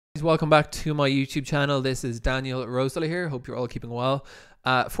Welcome back to my YouTube channel. This is Daniel Rosehill here. Hope you're all keeping well.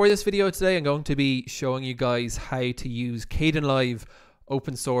 For this video today, I'm going to be showing you guys how to use Kdenlive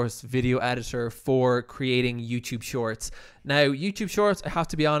open source video editor for creating YouTube shorts. Now, YouTube shorts, I have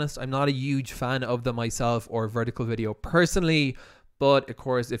to be honest, I'm not a huge fan of them myself or vertical video personally, but of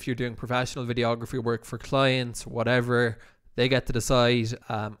course, if you're doing professional videography work for clients, whatever, they get to decide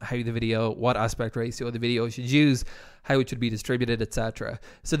how the video, what aspect ratio the video should use, how it should be distributed, etc.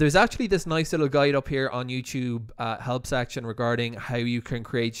 So there's actually this nice little guide up here on YouTube help section regarding how you can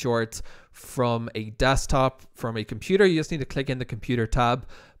create shorts from a desktop, from a computer. You just need to click in the computer tab.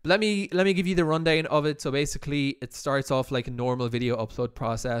 But let me give you the rundown of it. So basically, it starts off like a normal video upload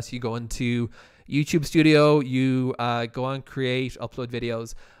process. You go into YouTube Studio, you go on create, upload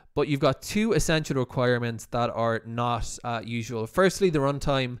videos. But you've got two essential requirements that are not usual. Firstly, the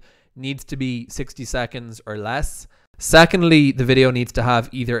runtime needs to be 60 seconds or less. Secondly, the video needs to have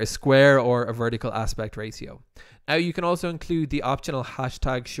either a square or a vertical aspect ratio. Now, you can also include the optional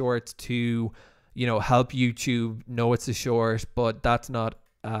hashtag shorts to, help YouTube know it's a short, but that's not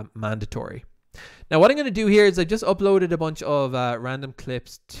mandatory. Now, what I'm going to do here is I just uploaded a bunch of random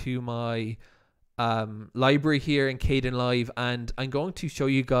clips to my library here in Kdenlive, and I'm going to show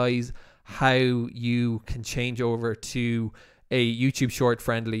you guys how you can change over to a YouTube short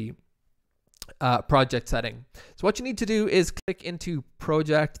friendly project setting. So what you need to do is click into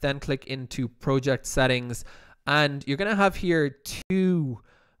project, then click into project settings, and you're going to have here two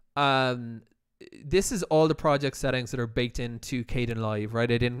this is all the project settings that are baked into Kdenlive,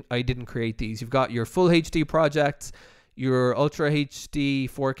 right? I didn't create these. You've got your full HD projects, your ultra HD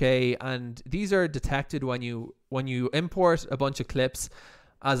 4K, and these are detected when you import a bunch of clips,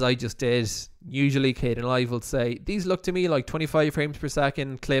 as I just did. Usually Kdenlive will say these look to me like 25 frames per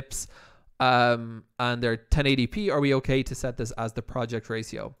second clips, and they're 1080p. Are we okay to set this as the project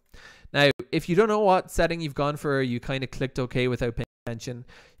ratio? Now, if you don't know what setting you've gone for, you kind of clicked OK without paying attention.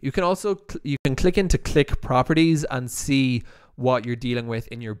 You can also click into click properties and see what you're dealing with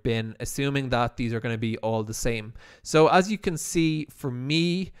in your bin, assuming that these are going to be all the same. So as you can see, for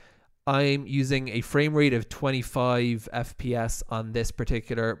me, I'm using a frame rate of 25 FPS on this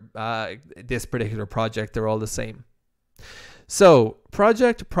particular project. They're all the same. So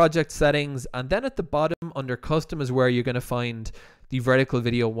project settings, and then at the bottom under custom is where you're going to find the vertical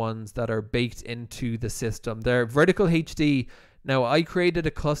video ones that are baked into the system. They're vertical HD. Now, I created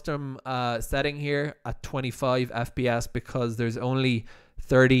a custom setting here at 25 FPS because there's only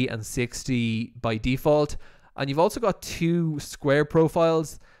 30 and 60 by default. And you've also got two square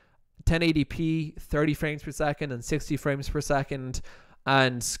profiles, 1080p, 30 frames per second and 60 frames per second.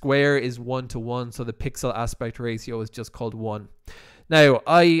 And square is 1:1, so the pixel aspect ratio is just called 1. Now,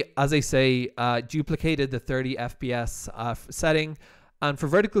 as I say, duplicated the 30 FPS setting. And for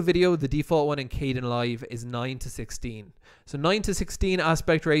vertical video, the default one in Kdenlive is 9:16. So 9:16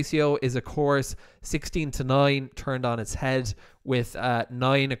 aspect ratio is, of course, 16:9 turned on its head with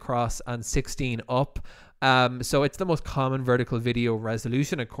 9 across and 16 up. So it's the most common vertical video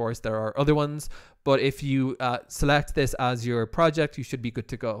resolution. Of course, there are other ones, but if you select this as your project, you should be good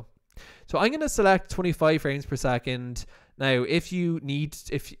to go. So I'm going to select 25 frames per second. Now, if you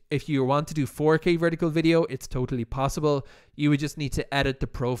want to do 4K vertical video, it's totally possible. You would just need to edit the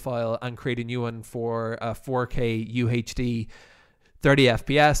profile and create a new one for 4K UHD 30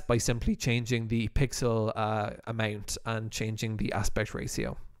 FPS by simply changing the pixel amount and changing the aspect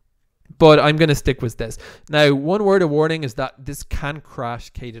ratio. But I'm going to stick with this. Now, one word of warning is that this can crash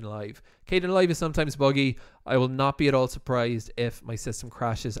Kdenlive. Kdenlive is sometimes buggy. I will not be at all surprised if my system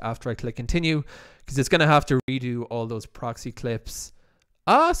crashes after I click continue, because it's going to have to redo all those proxy clips.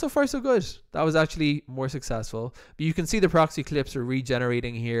 So far so good. That was actually more successful. But you can see the proxy clips are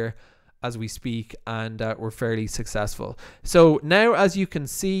regenerating here as we speak, and we're fairly successful. So now, as you can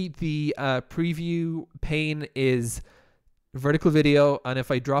see, the preview pane is vertical video, and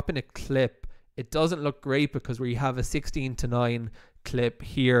if I drop in a clip, it doesn't look great because we have a 16:9 clip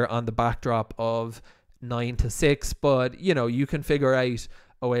here on the backdrop of 9:6, but you can figure out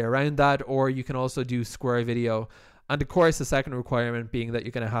a way around that, or you can also do square video. And of course, the second requirement being that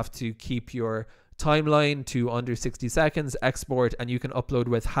you're going to have to keep your timeline to under 60 seconds, export, and you can upload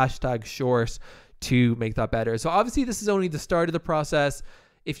with hashtag short to make that better. So obviously this is only the start of the process.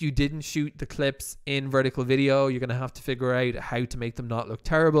 If you didn't shoot the clips in vertical video, you're going to have to figure out how to make them not look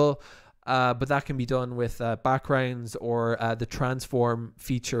terrible. But that can be done with backgrounds, or the transform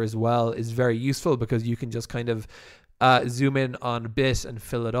feature as well is very useful because you can just kind of zoom in on a bit and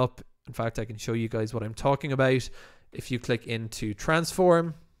fill it up. In fact, I can show you guys what I'm talking about. If you click into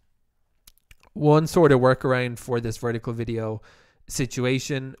transform, one sort of workaround for this vertical video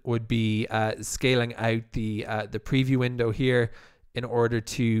situation would be scaling out the preview window here in order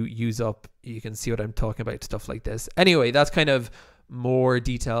to use up, you can see what I'm talking about, stuff like this. Anyway, that's kind of more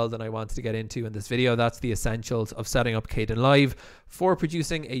detail than I wanted to get into in this video. That's the essentials of setting up Kdenlive for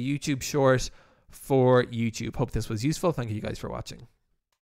producing a YouTube short for YouTube. Hope this was useful. Thank you guys for watching.